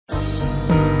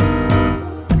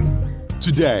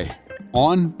Today,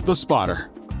 on The Spotter.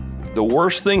 The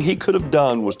worst thing he could have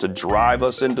done was to drive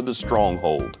us into the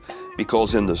stronghold,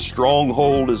 because in the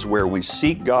stronghold is where we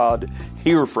seek God,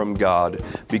 hear from God,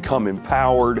 become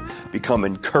empowered, become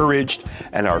encouraged,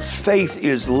 and our faith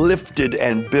is lifted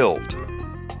and built.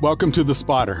 Welcome to The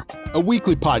Spotter, a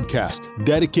weekly podcast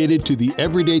dedicated to the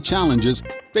everyday challenges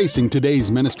facing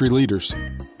today's ministry leaders.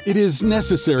 It is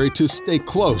necessary to stay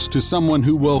close to someone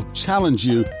who will challenge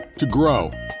you to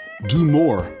grow, do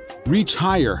more, reach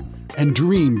higher, and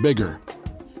dream bigger.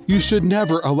 You should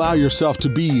never allow yourself to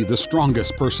be the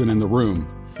strongest person in the room.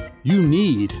 You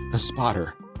need a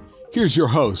spotter. Here's your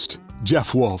host,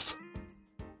 Jeff Wolf.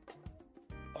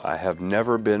 I have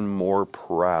never been more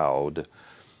proud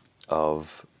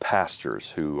of pastors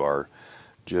who are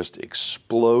just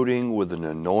exploding with an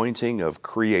anointing of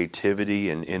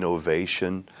creativity and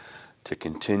innovation to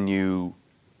continue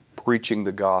preaching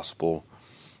the gospel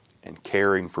and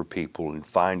caring for people and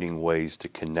finding ways to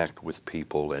connect with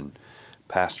people. And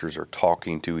pastors are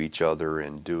talking to each other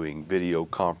and doing video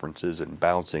conferences and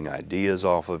bouncing ideas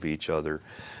off of each other.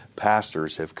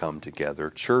 Pastors have come together,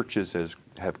 churches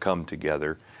have come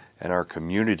together, and our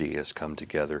community has come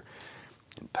together.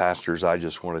 And pastors, I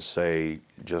just want to say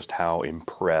just how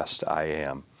impressed I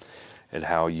am at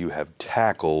how you have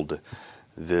tackled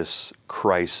this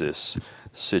crisis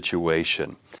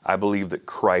situation. I believe that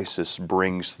crisis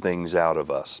brings things out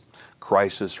of us.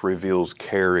 Crisis reveals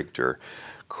character.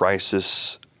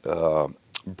 Crisis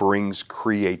brings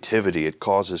creativity. It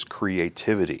causes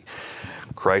creativity.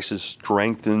 Crisis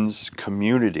strengthens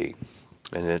community,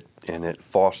 and it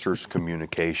fosters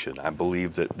communication. I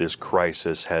believe that this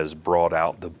crisis has brought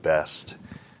out the best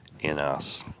in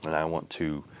us, and I want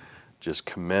to just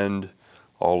commend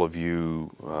all of you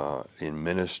in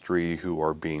ministry who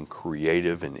are being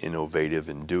creative and innovative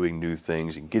and doing new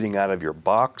things and getting out of your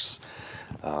box.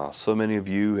 So many of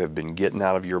you have been getting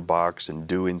out of your box and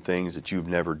doing things that you've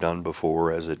never done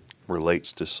before as it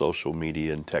relates to social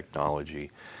media and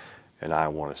technology. And I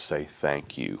want to say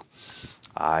thank you.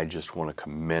 I just want to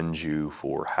commend you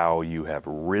for how you have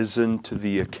risen to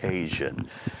the occasion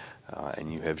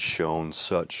and you have shown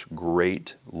such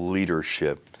great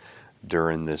leadership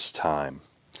during this time.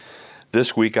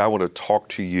 This week I want to talk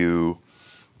to you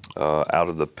out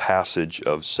of the passage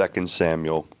of 2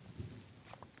 Samuel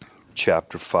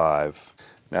chapter 5.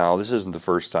 Now, this isn't the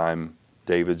first time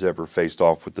David's ever faced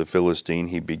off with the Philistine.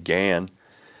 He began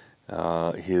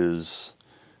his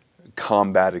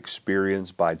combat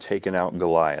experience by taking out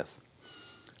Goliath,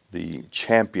 the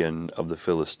champion of the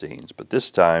Philistines. But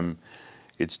this time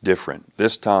it's different.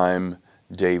 This time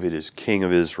David is king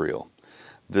of Israel.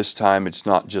 This time it's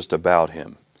not just about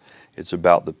him. It's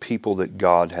about the people that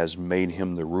God has made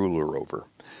him the ruler over.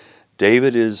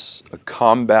 David is a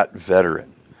combat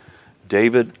veteran.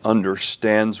 David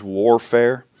understands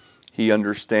warfare. He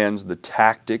understands the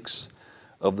tactics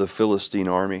of the Philistine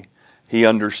army. He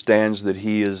understands that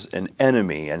he is an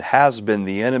enemy and has been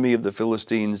the enemy of the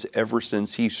Philistines ever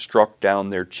since he struck down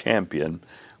their champion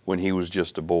when he was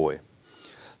just a boy.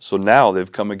 So now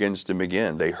they've come against him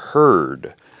again. They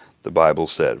heard, the Bible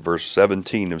said, verse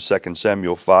 17 of 2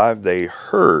 Samuel 5, they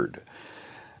heard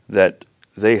that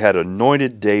they had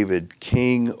anointed David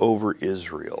king over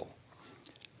Israel,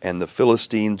 and the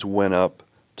Philistines went up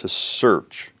to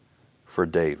search for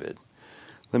David.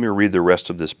 Let me read the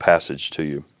rest of this passage to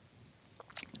you.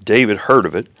 David heard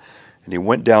of it, and he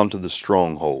went down to the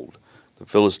stronghold. The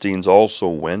Philistines also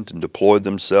went and deployed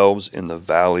themselves in the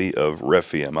valley of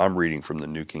Rephaim. I'm reading from the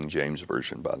New King James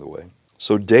Version, by the way.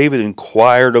 So David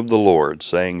inquired of the Lord,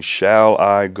 saying, "Shall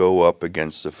I go up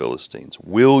against the Philistines?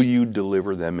 Will you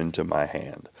deliver them into my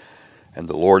hand?" And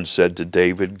the Lord said to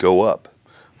David, "Go up,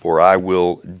 for I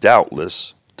will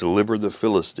doubtless deliver the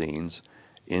Philistines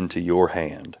into your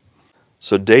hand."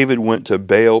 So David went to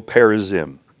Baal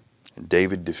Perazim, and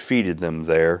David defeated them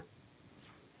there.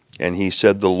 And he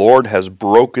said, "The Lord has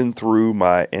broken through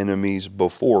my enemies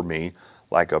before me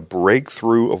like a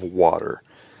breakthrough of water."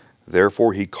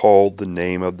 Therefore he called the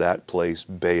name of that place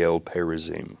Baal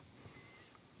Perazim.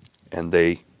 And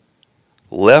they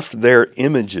left their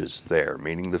images there,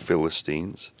 meaning the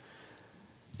Philistines,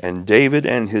 and David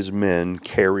and his men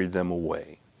carried them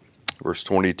away. Verse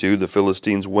 22, the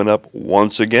Philistines went up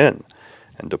once again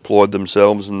and deployed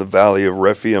themselves in the valley of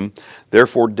Rephaim.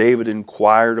 Therefore David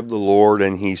inquired of the Lord,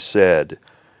 and he said,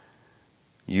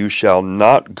 "You shall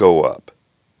not go up.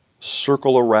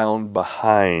 Circle around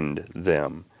behind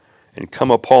them, and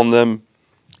come upon them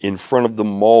in front of the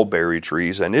mulberry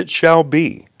trees. And it shall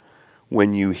be,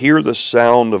 when you hear the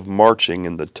sound of marching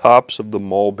in the tops of the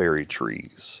mulberry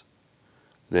trees,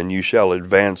 then you shall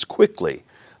advance quickly,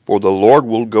 For the Lord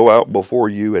will go out before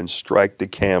you and strike the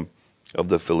camp of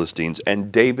the Philistines. And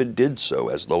David did so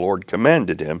as the Lord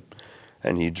commanded him,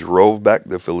 and he drove back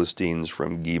the Philistines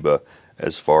from Geba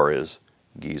as far as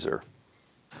Gezer.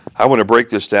 I want to break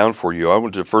this down for you. I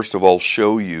want to first of all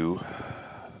show you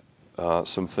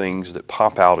some things that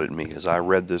pop out at me as I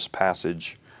read this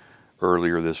passage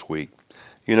earlier this week.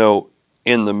 You know,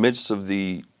 in the midst of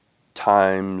the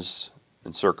times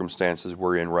and circumstances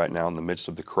we're in right now, in the midst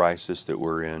of the crisis that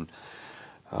we're in,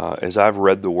 as I've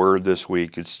read the Word this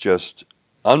week, it's just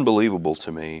unbelievable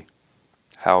to me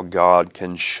how God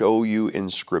can show you in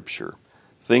Scripture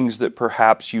things that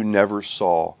perhaps you never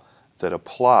saw that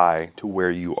apply to where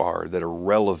you are, that are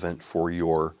relevant for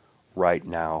your right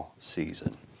now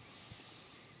season.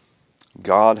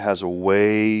 God has a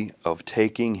way of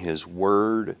taking His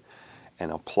Word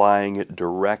and applying it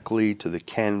directly to the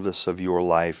canvas of your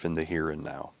life in the here and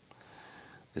now.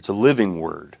 It's a living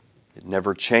Word. It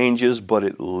never changes, but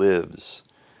it lives.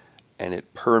 And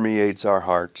it permeates our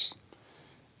hearts,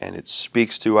 and it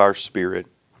speaks to our spirit,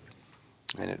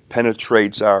 and it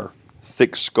penetrates our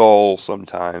thick skull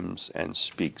sometimes and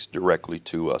speaks directly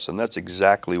to us. And that's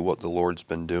exactly what the Lord's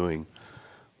been doing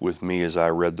with me as I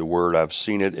read the Word. I've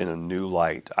seen it in a new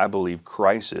light. I believe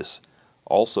crisis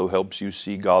also helps you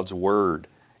see God's Word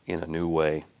in a new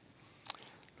way.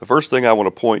 The first thing I want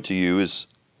to point to you is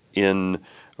in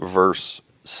verse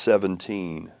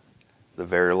 17, the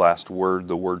very last word,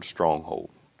 the word stronghold.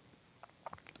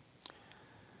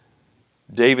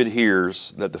 David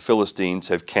hears that the Philistines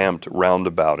have camped round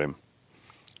about him.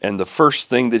 And the first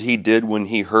thing that he did when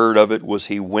he heard of it was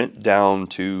he went down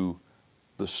to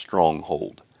the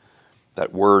stronghold.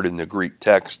 That word in the Greek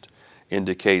text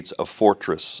indicates a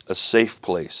fortress, a safe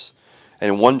place.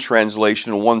 And in one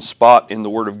translation, in one spot in the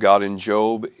Word of God in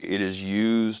Job, it is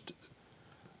used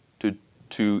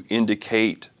to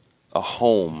indicate a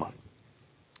home.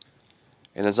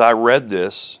 And as I read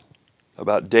this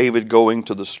about David going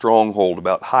to the stronghold,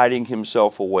 about hiding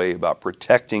himself away, about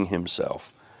protecting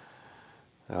himself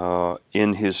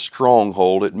in his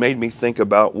stronghold, it made me think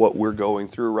about what we're going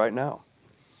through right now.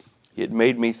 It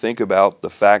made me think about the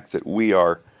fact that we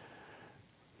are,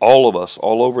 all of us,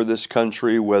 all over this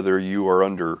country, whether you are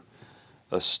under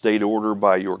a state order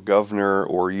by your governor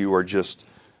or you are just,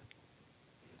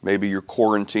 maybe you're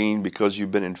quarantined because you've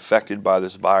been infected by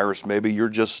this virus. Maybe you're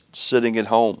just sitting at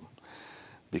home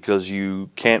because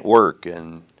you can't work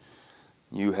and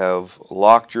you have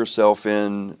locked yourself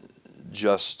in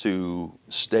just to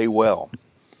stay well.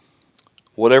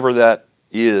 Whatever that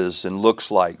is and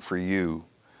looks like for you,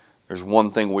 there's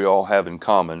one thing we all have in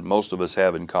common, most of us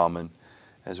have in common,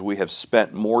 as we have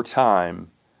spent more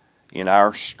time in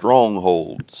our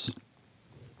strongholds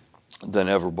than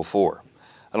ever before.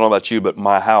 I don't know about you, but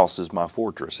my house is my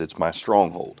fortress. It's my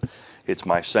stronghold. It's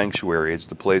my sanctuary. It's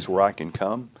the place where I can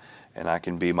come and I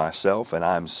can be myself and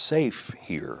I'm safe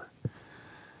here.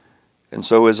 And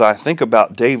so as I think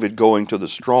about David going to the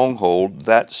stronghold,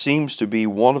 that seems to be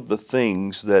one of the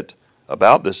things that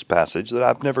about this passage that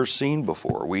I've never seen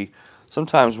before.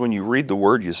 Sometimes when you read the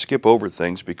Word, you skip over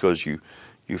things because you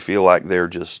feel like they're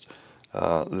just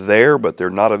there, but they're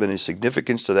not of any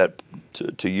significance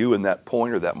to you in that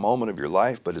point or that moment of your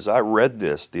life. But as I read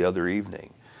this the other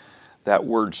evening, that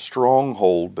word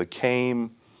stronghold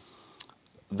became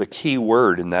the key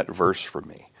word in that verse for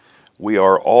me. We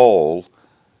are all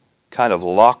kind of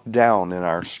locked down in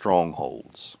our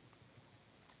strongholds.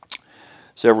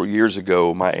 Several years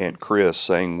ago, my Aunt Chris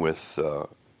sang with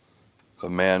a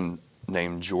man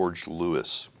named George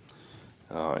Lewis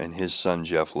and his son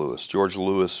Jeff Lewis. George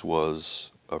Lewis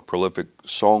was a prolific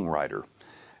songwriter,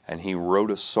 and he wrote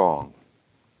a song.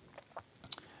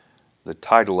 The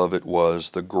title of it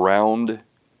was "The Ground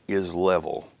is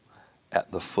Level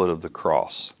at the Foot of the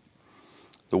Cross."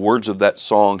 The words of that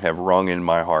song have rung in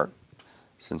my heart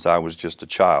since I was just a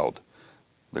child.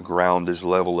 The ground is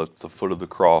level at the foot of the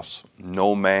cross.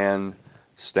 No man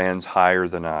stands higher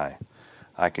than I.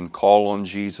 I can call on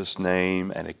Jesus'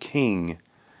 name, and a king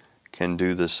can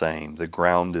do the same. The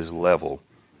ground is level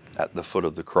at the foot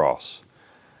of the cross.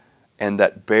 And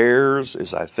that bears,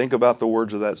 as I think about the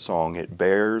words of that song, it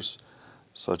bears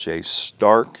such a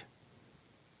stark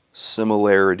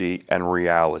similarity and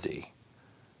reality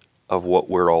of what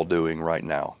we're all doing right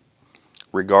now.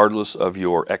 Regardless of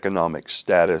your economic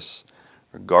status,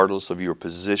 regardless of your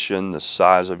position, the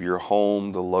size of your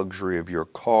home, the luxury of your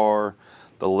car,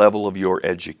 the level of your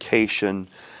education,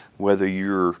 whether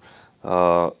you're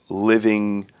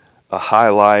living a high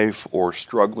life or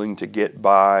struggling to get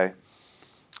by,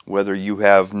 whether you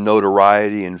have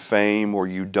notoriety and fame or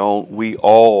you don't, we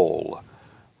all,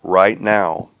 right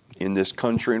now, in this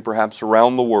country and perhaps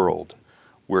around the world,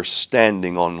 we're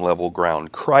standing on level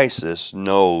ground. Crisis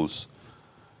knows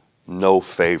no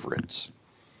favorites.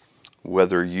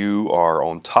 Whether you are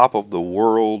on top of the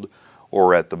world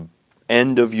or at the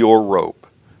end of your rope,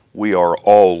 we are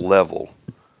all level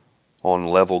on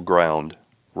level ground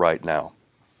right now.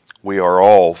 We are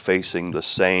all facing the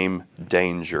same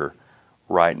danger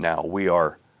right now. We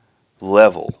are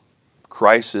level.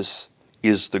 Crisis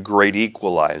is the great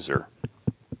equalizer.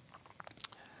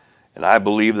 And I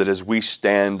believe that as we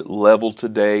stand level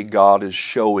today, God is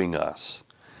showing us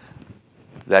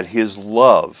that His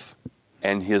love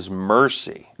and His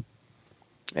mercy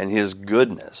and His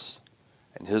goodness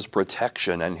and His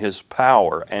protection and His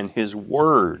power and His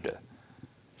word,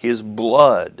 His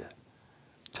blood,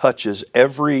 touches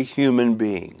every human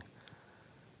being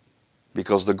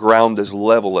because the ground is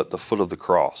level at the foot of the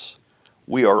cross.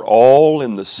 We are all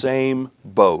in the same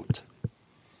boat,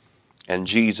 and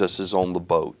Jesus is on the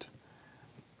boat.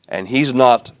 And He's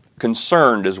not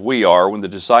concerned as we are when the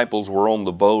disciples were on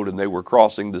the boat and they were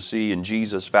crossing the sea and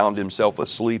Jesus found Himself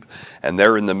asleep and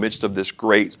they're in the midst of this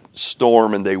great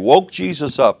storm and they woke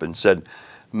Jesus up and said,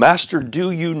 "Master,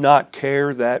 do you not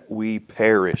care that we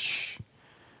perish?"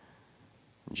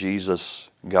 Jesus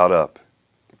got up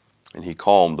and He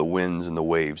calmed the winds and the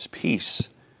waves. "Peace,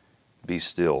 be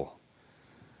still."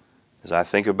 As I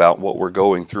think about what we're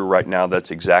going through right now,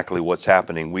 that's exactly what's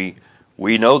happening.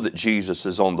 We know that Jesus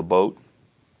is on the boat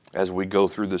as we go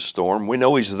through this storm. We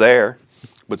know He's there,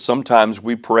 but sometimes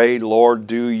we pray, "Lord,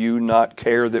 do you not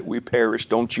care that we perish?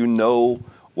 Don't you know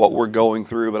what we're going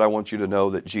through?" But I want you to know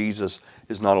that Jesus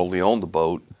is not only on the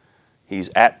boat, He's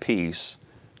at peace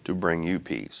to bring you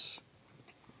peace.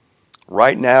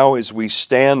 Right now, as we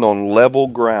stand on level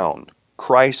ground,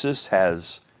 crisis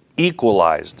has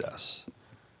equalized us.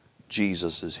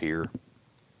 Jesus is here.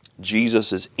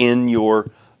 Jesus is in your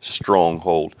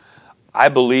stronghold. I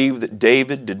believe that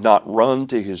David did not run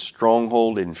to his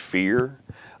stronghold in fear.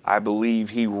 I believe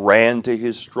he ran to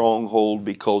his stronghold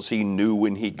because he knew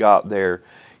when he got there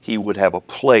he would have a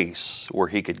place where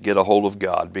he could get a hold of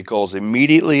God. Because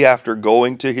immediately after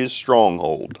going to his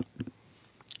stronghold,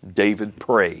 David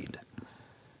prayed.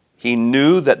 He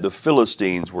knew that the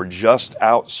Philistines were just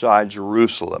outside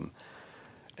Jerusalem,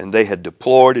 and they had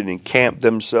deployed and encamped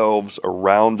themselves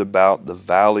around about the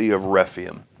valley of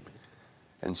Rephaim.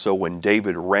 And so when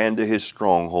David ran to his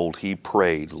stronghold, he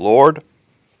prayed, "Lord,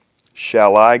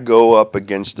 shall I go up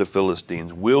against the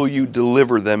Philistines? Will you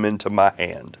deliver them into my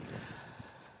hand?"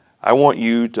 I want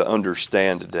you to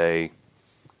understand today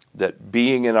that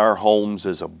being in our homes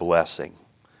is a blessing.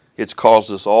 It's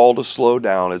caused us all to slow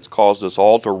down. It's caused us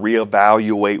all to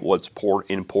reevaluate what's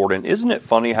important. Isn't it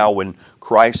funny how when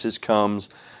crisis comes,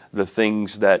 the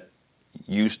things that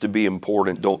used to be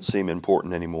important don't seem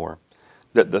important anymore?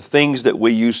 That the things that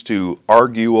we used to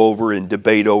argue over and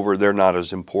debate over, they're not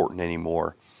as important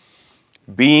anymore.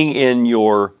 Being in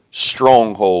your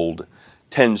stronghold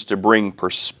tends to bring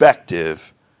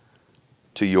perspective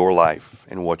to your life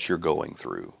and what you're going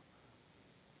through.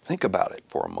 Think about it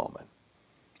for a moment.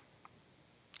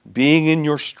 Being in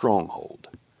your stronghold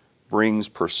brings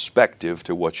perspective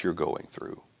to what you're going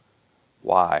through.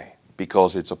 Why?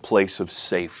 Because it's a place of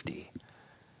safety.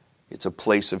 It's a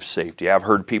place of safety. I've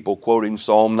heard people quoting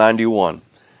Psalm 91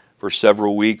 for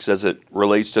several weeks as it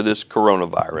relates to this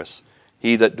coronavirus.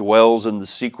 "He that dwells in the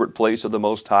secret place of the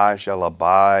Most High shall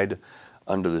abide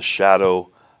under the shadow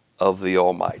of the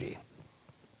Almighty."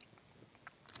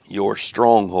 Your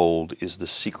stronghold is the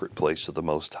secret place of the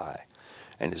Most High.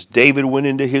 And as David went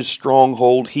into his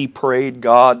stronghold, he prayed,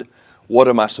 "God, what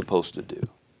am I supposed to do?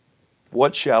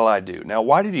 What shall I do?" Now,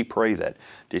 why did he pray that?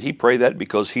 Did he pray that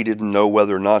because he didn't know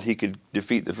whether or not he could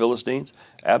defeat the Philistines?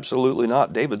 Absolutely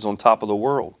not. David's on top of the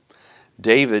world.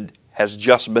 David has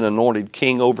just been anointed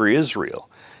king over Israel.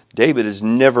 David has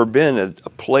never been at a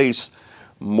place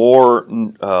more,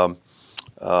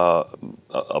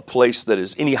 a place that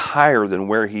is any higher than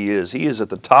where he is. He is at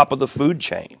the top of the food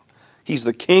chain. He's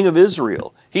the king of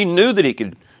Israel. He knew that he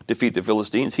could defeat the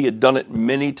Philistines. He had done it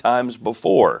many times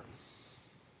before.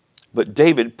 But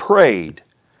David prayed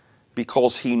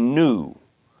because he knew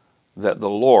that the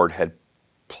Lord had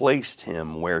placed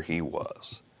him where he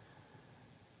was.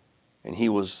 And he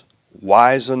was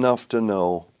wise enough to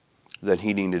know that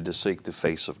he needed to seek the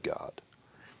face of God.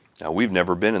 Now, we've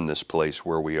never been in this place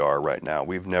where we are right now.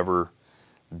 We've never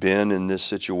been in this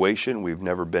situation. We've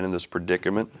never been in this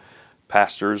predicament.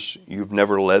 Pastors, you've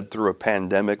never led through a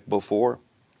pandemic before.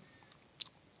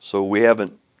 So we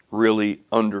haven't really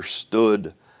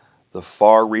understood the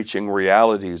far-reaching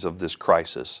realities of this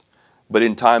crisis. But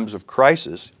in times of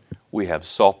crisis, we have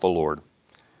sought the Lord.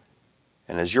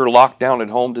 And as you're locked down at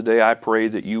home today, I pray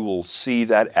that you will see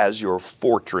that as your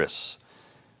fortress,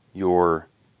 your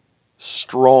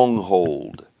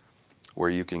stronghold, where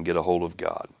you can get a hold of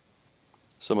God.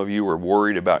 Some of you are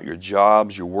worried about your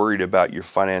jobs. You're worried about your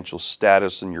financial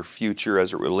status and your future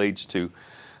as it relates to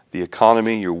the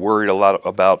economy. You're worried a lot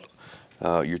about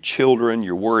your children.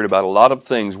 You're worried about a lot of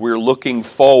things. We're looking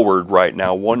forward right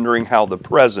now, wondering how the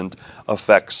present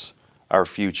affects our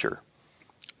future.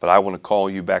 But I want to call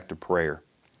you back to prayer.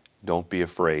 Don't be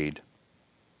afraid.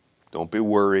 Don't be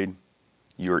worried.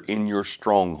 You're in your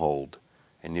stronghold.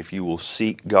 And if you will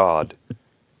seek God,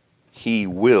 He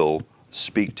will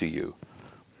speak to you.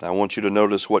 I want you to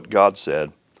notice what God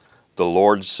said. The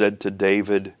Lord said to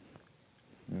David,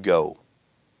 go.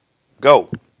 Go.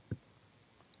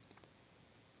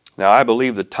 Now I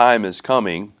believe the time is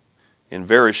coming in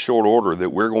very short order that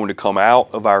we're going to come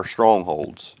out of our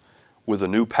strongholds with a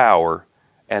new power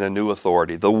and a new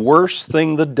authority. The worst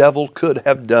thing the devil could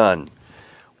have done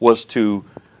was to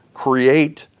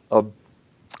create an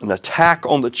attack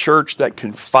on the church that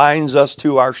confines us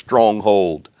to our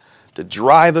stronghold, to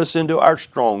drive us into our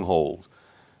stronghold,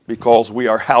 because we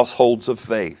are households of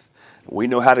faith. We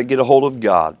know how to get a hold of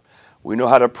God. We know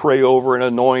how to pray over and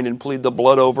anoint and plead the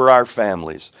blood over our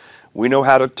families. We know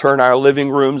how to turn our living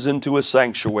rooms into a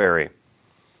sanctuary.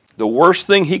 The worst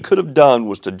thing he could have done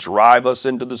was to drive us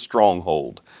into the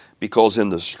stronghold, because in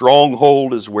the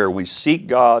stronghold is where we seek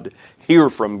God, hear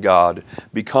from God,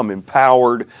 become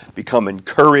empowered, become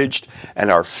encouraged,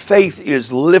 and our faith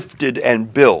is lifted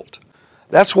and built.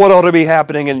 That's what ought to be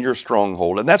happening in your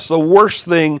stronghold. And that's the worst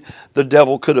thing the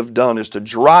devil could have done, is to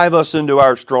drive us into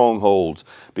our strongholds,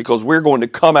 because we're going to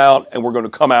come out, and we're going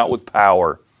to come out with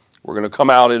power. We're going to come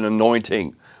out in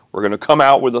anointing. We're going to come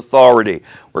out with authority.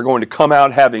 We're going to come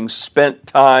out having spent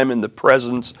time in the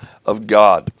presence of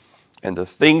God. And the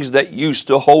things that used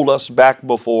to hold us back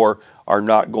before are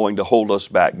not going to hold us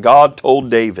back. God told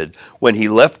David when he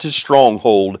left his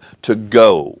stronghold to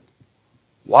go.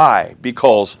 Why?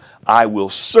 Because I will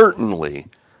certainly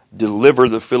deliver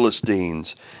the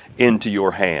Philistines into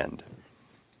your hand.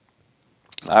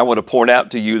 I want to point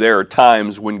out to you there are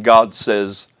times when God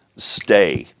says,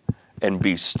 stay and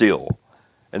be still.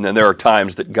 And then there are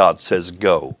times that God says,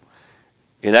 go.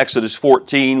 In Exodus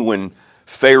 14, when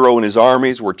Pharaoh and his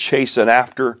armies were chasing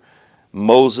after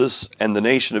Moses and the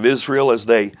nation of Israel as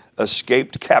they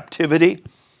escaped captivity,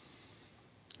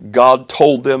 God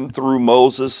told them through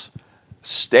Moses,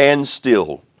 stand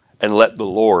still and let the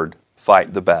Lord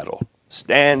fight the battle.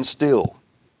 Stand still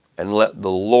and let the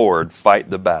Lord fight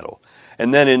the battle.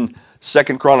 And then in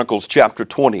 2 Chronicles chapter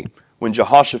 20, when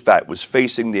Jehoshaphat was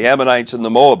facing the Ammonites and the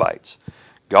Moabites,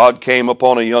 God came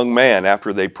upon a young man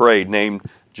after they prayed named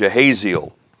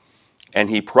Jahaziel, and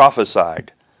he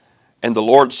prophesied. And the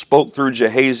Lord spoke through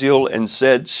Jahaziel and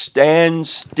said, stand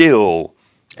still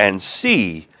and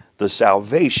see the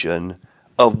salvation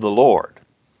of the Lord.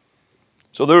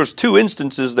 So there's two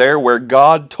instances there where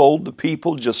God told the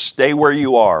people, just stay where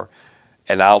you are,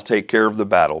 and I'll take care of the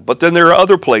battle. But then there are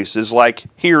other places, like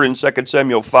here in 2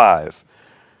 Samuel 5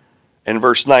 and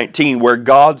verse 19, where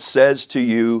God says to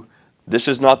you, this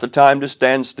is not the time to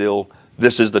stand still,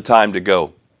 this is the time to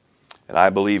go. And I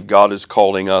believe God is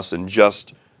calling us in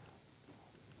just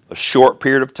a short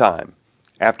period of time,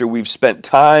 after we've spent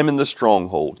time in the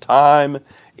stronghold, time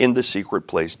in the secret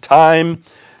place, time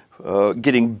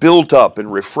getting built up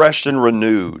and refreshed and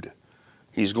renewed,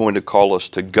 He's going to call us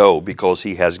to go, because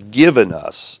He has given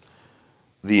us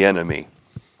the enemy.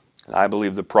 And I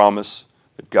believe the promise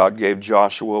that God gave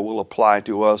Joshua will apply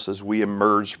to us as we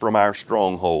emerge from our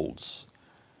strongholds.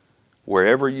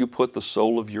 Wherever you put the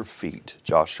sole of your feet,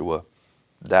 Joshua,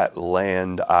 that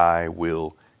land I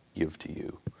will give to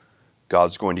you.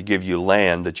 God's going to give you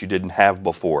land that you didn't have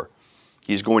before.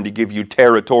 He's going to give you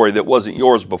territory that wasn't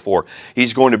yours before.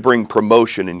 He's going to bring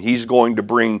promotion, and He's going to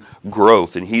bring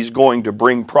growth, and He's going to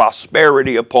bring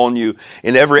prosperity upon you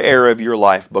in every area of your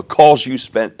life, because you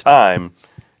spent time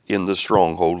in the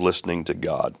stronghold listening to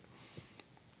God.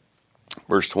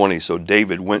 Verse 20, so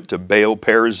David went to Baal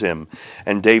Perazim,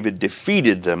 and David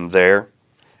defeated them there.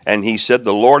 And he said,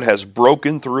 the Lord has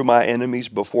broken through my enemies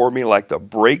before me like the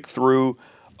breakthrough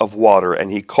of water. And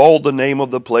he called the name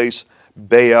of the place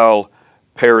Baal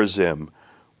Perazim,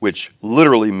 which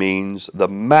literally means the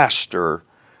master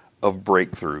of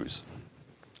breakthroughs.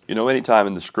 You know, anytime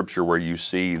in the scripture where you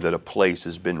see that a place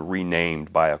has been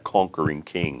renamed by a conquering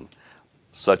king,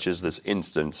 such as this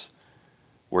instance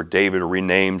where David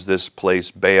renames this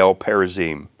place Baal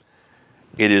Perazim,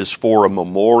 it is for a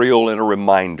memorial and a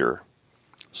reminder,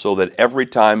 so that every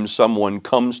time someone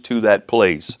comes to that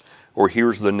place or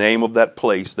hears the name of that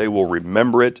place, they will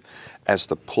remember it as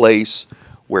the place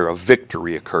where a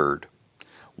victory occurred.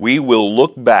 We will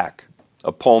look back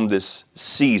upon this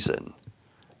season,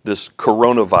 this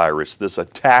coronavirus, this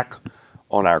attack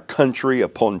on our country,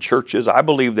 upon churches. I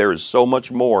believe there is so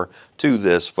much more to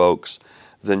this, folks,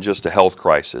 than just a health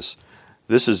crisis.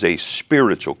 This is a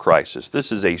spiritual crisis.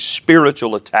 This is a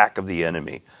spiritual attack of the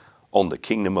enemy on the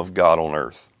kingdom of God on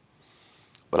earth.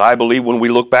 But I believe when we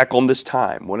look back on this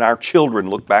time, when our children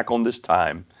look back on this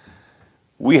time,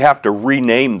 we have to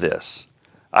rename this.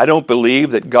 I don't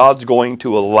believe that God's going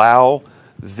to allow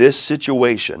this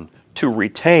situation to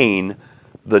retain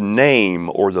the name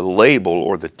or the label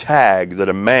or the tag that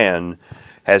a man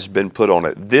has been put on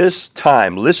it. This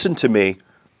time, listen to me,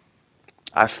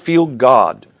 I feel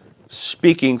God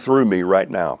speaking through me right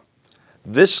now.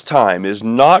 This time is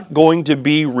not going to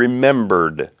be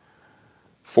remembered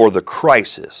for the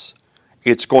crisis.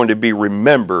 It's going to be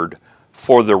remembered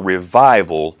for the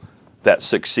revival that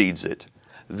succeeds it.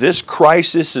 This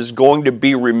crisis is going to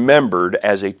be remembered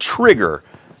as a trigger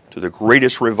to the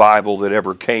greatest revival that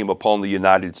ever came upon the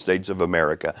United States of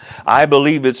America. I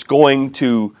believe it's going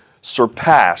to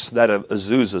surpass that of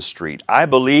Azusa Street. I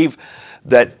believe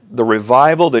that the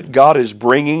revival that God is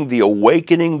bringing, the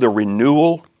awakening, the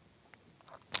renewal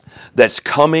that's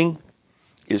coming,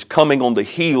 is coming on the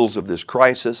heels of this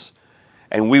crisis,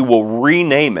 and we will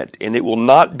rename it, and it will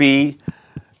not be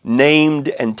named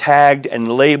and tagged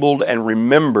and labeled and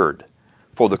remembered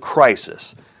for the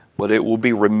crisis, but it will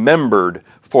be remembered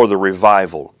for the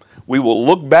revival. We will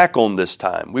look back on this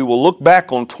time. We will look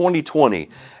back on 2020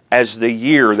 as the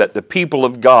year that the people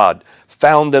of God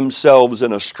found themselves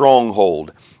in a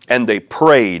stronghold, and they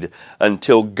prayed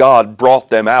until God brought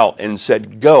them out and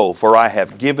said, "Go, for I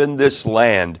have given this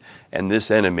land and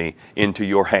this enemy into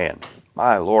your hand."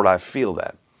 My Lord, I feel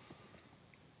that.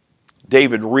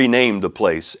 David renamed the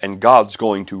place, and God's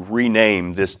going to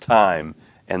rename this time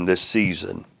and this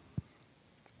season.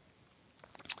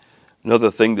 Another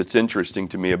thing that's interesting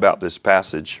to me about this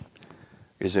passage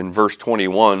is in verse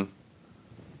 21,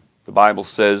 the Bible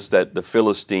says that the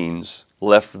Philistines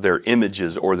left their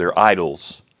images or their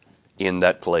idols in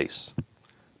that place,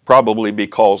 probably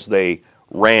because they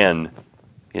ran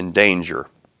in danger.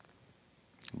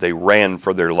 They ran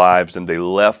for their lives and they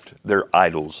left their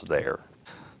idols there.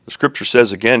 The scripture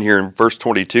says again here in verse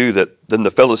 22 that then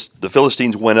the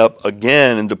Philistines went up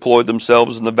again and deployed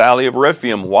themselves in the valley of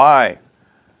Rephaim. Why?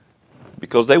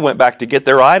 Because they went back to get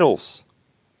their idols.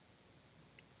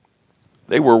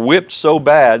 They were whipped so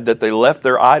bad that they left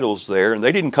their idols there, and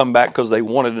they didn't come back because they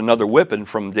wanted another whipping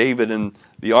from David and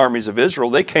the armies of Israel.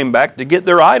 They came back to get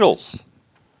their idols.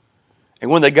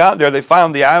 And when they got there, they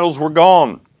found the idols were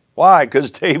gone. Why? Because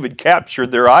David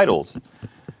captured their idols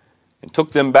and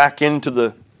took them back into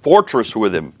the fortress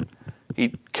with him.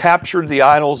 He captured the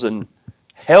idols and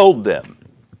held them.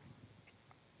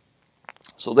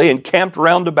 So they encamped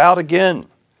round about again.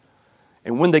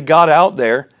 And when they got out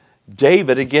there,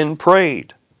 David again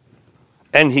prayed.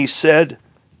 And he said,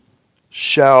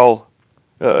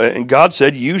 and God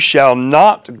said, "You shall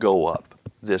not go up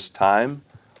this time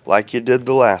like you did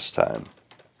the last time,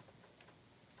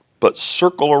 but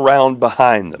circle around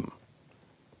behind them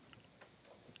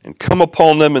and come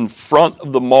upon them in front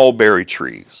of the mulberry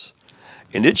trees.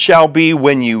 And it shall be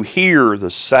when you hear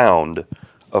the sound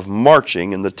of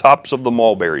marching in the tops of the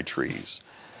mulberry trees,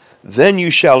 then you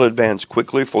shall advance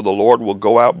quickly, for the Lord will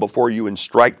go out before you and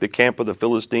strike the camp of the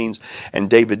Philistines." And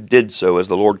David did so as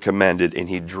the Lord commanded, and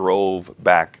he drove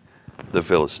back the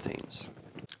Philistines.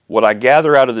 What I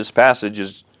gather out of this passage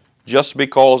is just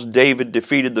because David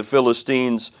defeated the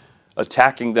Philistines,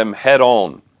 attacking them head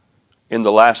on in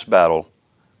the last battle,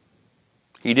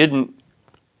 he didn't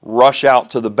rush out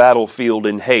to the battlefield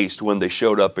in haste when they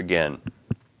showed up again.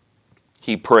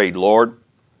 He prayed, "Lord,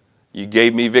 you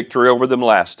gave me victory over them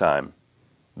last time.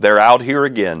 They're out here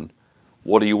again.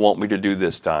 What do you want me to do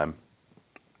this time?"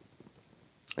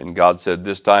 And God said,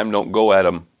 "This time don't go at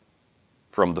them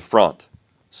from the front.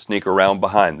 Sneak around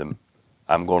behind them.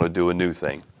 I'm going to do a new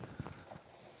thing."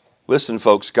 Listen,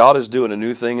 folks, God is doing a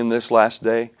new thing in this last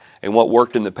day, and what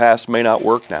worked in the past may not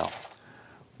work now.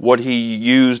 What He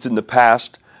used in the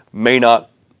past may not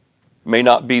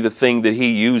be the thing that He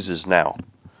uses now.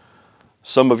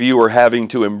 Some of you are having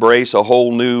to embrace a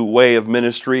whole new way of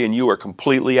ministry, and you are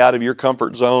completely out of your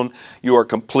comfort zone. You are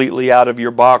completely out of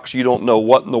your box. You don't know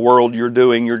what in the world you're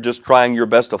doing. You're just trying your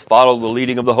best to follow the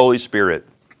leading of the Holy Spirit.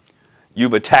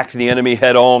 You've attacked the enemy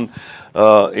head on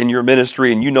in your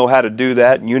ministry, and you know how to do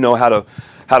that, and you know how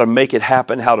to make it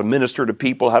happen, how to minister to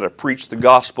people, how to preach the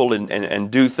gospel and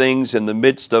do things in the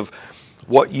midst of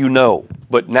what you know.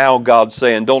 But now God's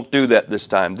saying, don't do that this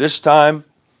time. This time,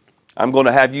 I'm going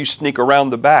to have you sneak around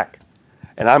the back.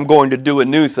 And I'm going to do a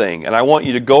new thing. And I want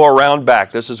you to go around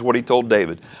back. This is what he told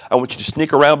David. I want you to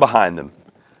sneak around behind them.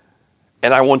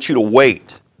 And I want you to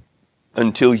wait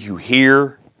until you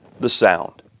hear the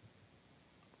sound.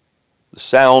 The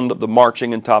sound of the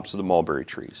marching in tops of the mulberry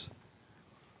trees.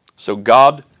 So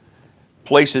God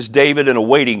places David in a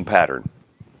waiting pattern.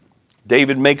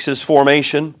 David makes his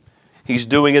formation. He's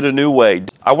doing it a new way.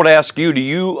 I want to ask you, do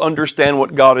you understand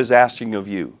what God is asking of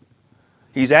you?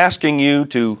 He's asking you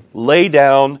to lay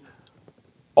down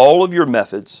all of your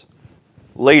methods,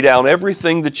 lay down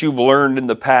everything that you've learned in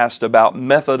the past about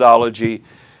methodology,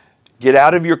 get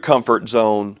out of your comfort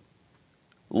zone,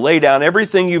 lay down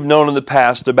everything you've known in the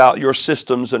past about your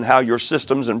systems and how your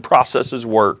systems and processes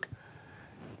work.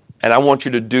 And I want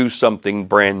you to do something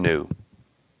brand new.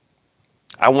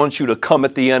 I want you to come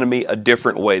at the enemy a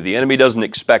different way. The enemy doesn't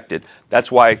expect it.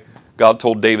 That's why God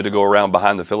told David to go around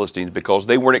behind the Philistines, because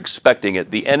they weren't expecting it.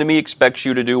 The enemy expects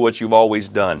you to do what you've always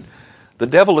done. The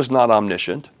devil is not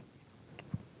omniscient.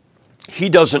 He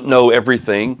doesn't know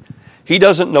everything. He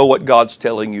doesn't know what God's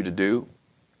telling you to do.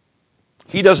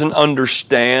 He doesn't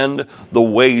understand the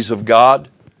ways of God.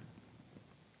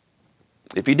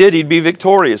 If he did, he'd be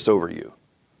victorious over you.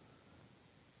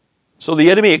 So the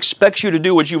enemy expects you to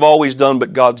do what you've always done,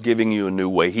 but God's giving you a new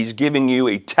way. He's giving you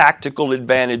a tactical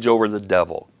advantage over the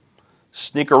devil.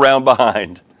 Sneak around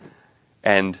behind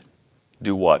and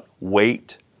do what?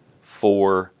 Wait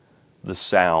for the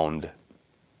sound.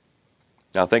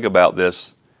 Now think about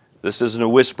this. This isn't a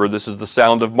whisper. This is the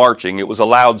sound of marching. It was a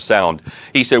loud sound.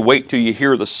 He said, wait till you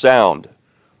hear the sound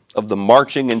of the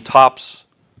marching in tops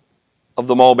of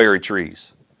the mulberry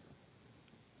trees.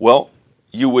 Well,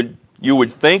 you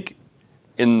would think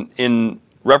in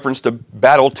reference to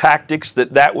battle tactics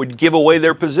that would give away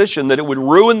their position, that it would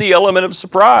ruin the element of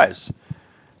surprise.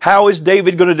 How is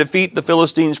David going to defeat the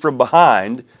Philistines from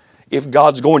behind if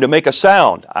God's going to make a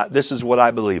sound? This is what I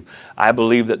believe. I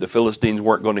believe that the Philistines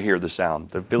weren't going to hear the sound.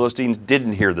 The Philistines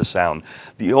didn't hear the sound.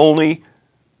 The only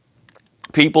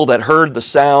people that heard the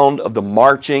sound of the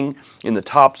marching in the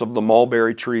tops of the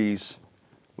mulberry trees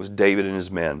was David and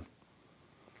his men.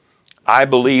 I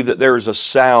believe that there is a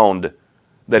sound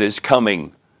that is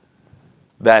coming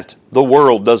that the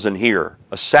world doesn't hear.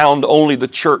 A sound only the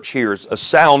church hears. A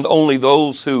sound only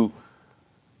those who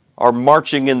are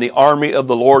marching in the army of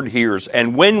the Lord hears.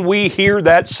 And when we hear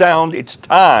that sound, it's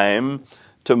time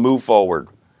to move forward.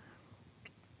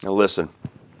 Now listen,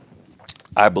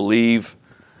 I believe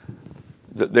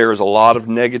that there is a lot of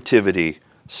negativity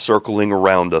circling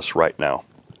around us right now.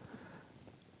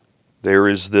 There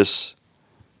is this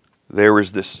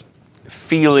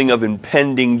feeling of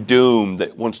impending doom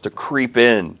that wants to creep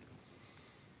in.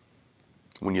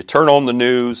 When you turn on the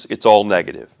news, it's all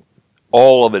negative.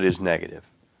 All of it is negative.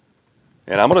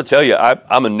 And I'm going to tell you,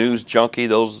 I'm a news junkie.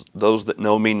 Those that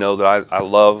know me know that I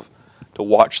love to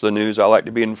watch the news. I like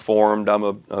to be informed. I'm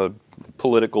a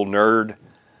political nerd.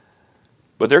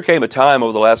 But there came a time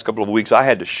over the last couple of weeks I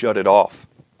had to shut it off,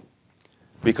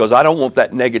 because I don't want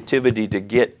that negativity to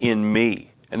get in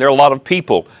me. And there are a lot of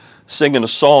people singing a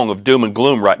song of doom and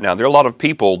gloom right now. There are a lot of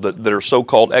people that are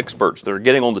so-called experts that are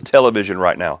getting on the television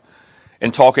right now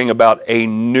and talking about a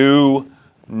new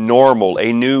normal,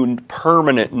 a new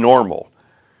permanent normal.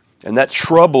 And that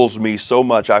troubles me so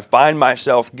much. I find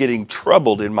myself getting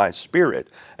troubled in my spirit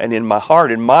and in my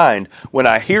heart and mind when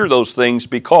I hear those things,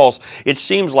 because it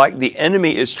seems like the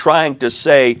enemy is trying to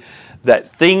say that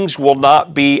things will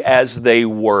not be as they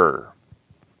were.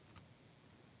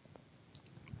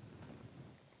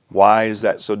 Why is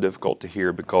that so difficult to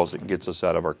hear? Because it gets us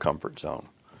out of our comfort zone.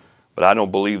 But I don't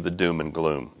believe the doom and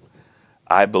gloom.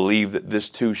 I believe that this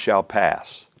too shall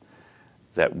pass,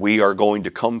 that we are going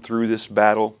to come through this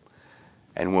battle,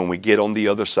 and when we get on the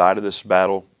other side of this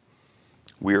battle,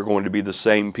 we are going to be the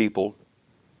same people,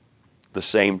 the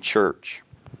same church,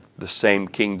 the same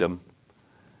kingdom.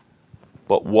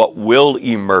 But what will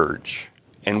emerge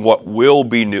and what will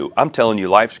be new, I'm telling you,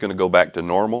 life's going to go back to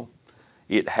normal.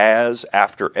 It has.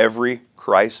 After every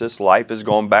crisis, life has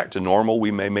gone back to normal.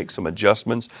 We may make some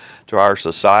adjustments to our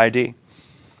society.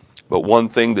 But one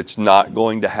thing that's not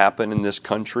going to happen in this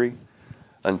country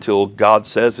until God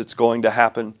says it's going to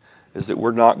happen is that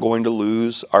we're not going to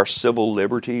lose our civil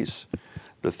liberties.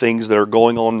 The things that are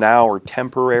going on now are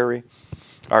temporary.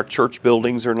 Our church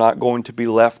buildings are not going to be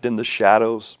left in the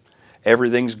shadows.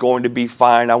 Everything's going to be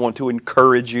fine. I want to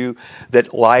encourage you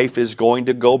that life is going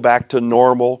to go back to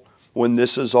normal when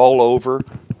this is all over.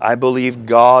 I believe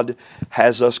God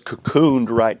has us cocooned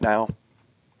right now.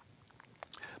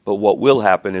 But what will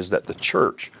happen is that the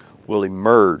church will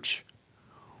emerge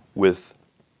with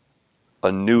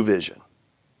a new vision,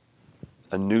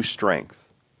 a new strength.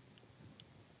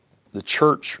 The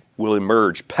church will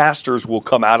emerge. Pastors will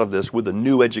come out of this with a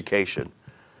new education,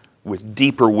 with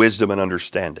deeper wisdom and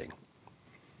understanding.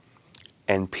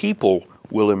 And people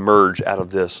will emerge out of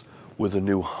this with a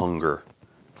new hunger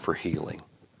for healing.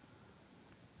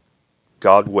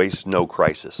 God wastes no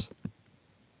crisis.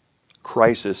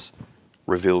 Crisis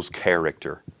reveals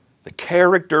character. The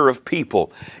character of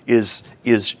people is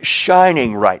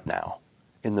shining right now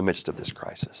in the midst of this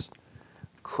crisis.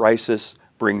 Crisis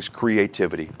brings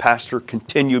creativity. Pastor,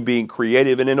 continue being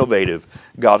creative and innovative.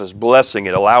 God is blessing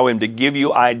it. Allow Him to give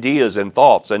you ideas and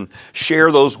thoughts and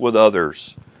share those with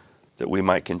others that we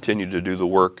might continue to do the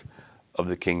work of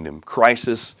the kingdom.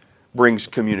 Crisis brings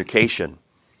communication.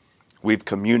 We've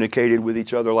communicated with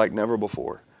each other like never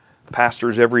before.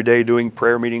 Pastors every day doing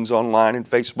prayer meetings online and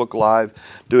Facebook Live,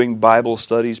 doing Bible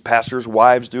studies, pastors'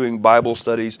 wives doing Bible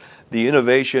studies. The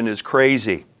innovation is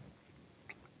crazy.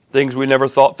 Things we never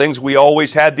thought, things we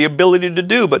always had the ability to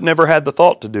do but never had the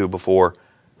thought to do before.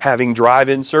 Having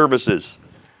drive-in services.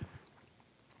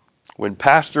 When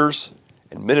pastors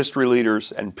and ministry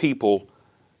leaders and people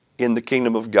in the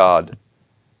kingdom of God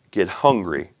get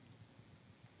hungry,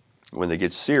 when they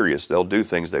get serious, they'll do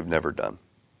things they've never done.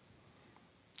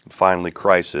 And finally,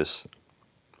 crisis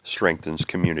strengthens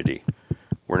community.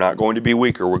 We're not going to be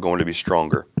weaker, we're going to be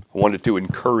stronger. I wanted to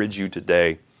encourage you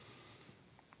today.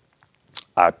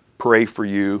 I pray for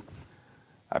you.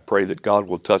 I pray that God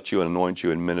will touch you and anoint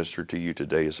you and minister to you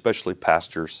today, especially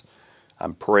pastors.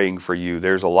 I'm praying for you.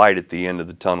 There's a light at the end of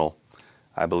the tunnel.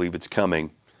 I believe it's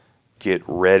coming. Get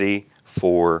ready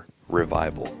for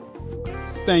revival.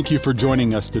 Thank you for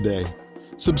joining us today.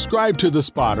 Subscribe to The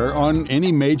Spotter on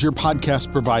any major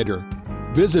podcast provider.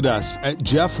 Visit us at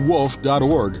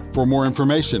jeffwolf.org for more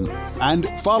information and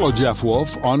follow Jeff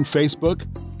Wolf on Facebook,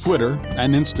 Twitter,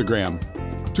 and Instagram.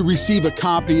 To receive a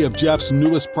copy of Jeff's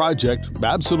newest project,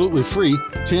 absolutely free,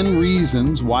 10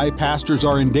 Reasons Why Pastors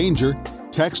Are in Danger,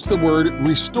 text the word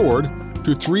RESTORED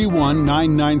to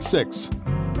 31996.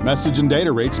 Message and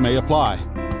data rates may apply.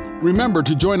 Remember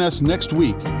to join us next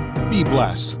week. Be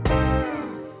blessed.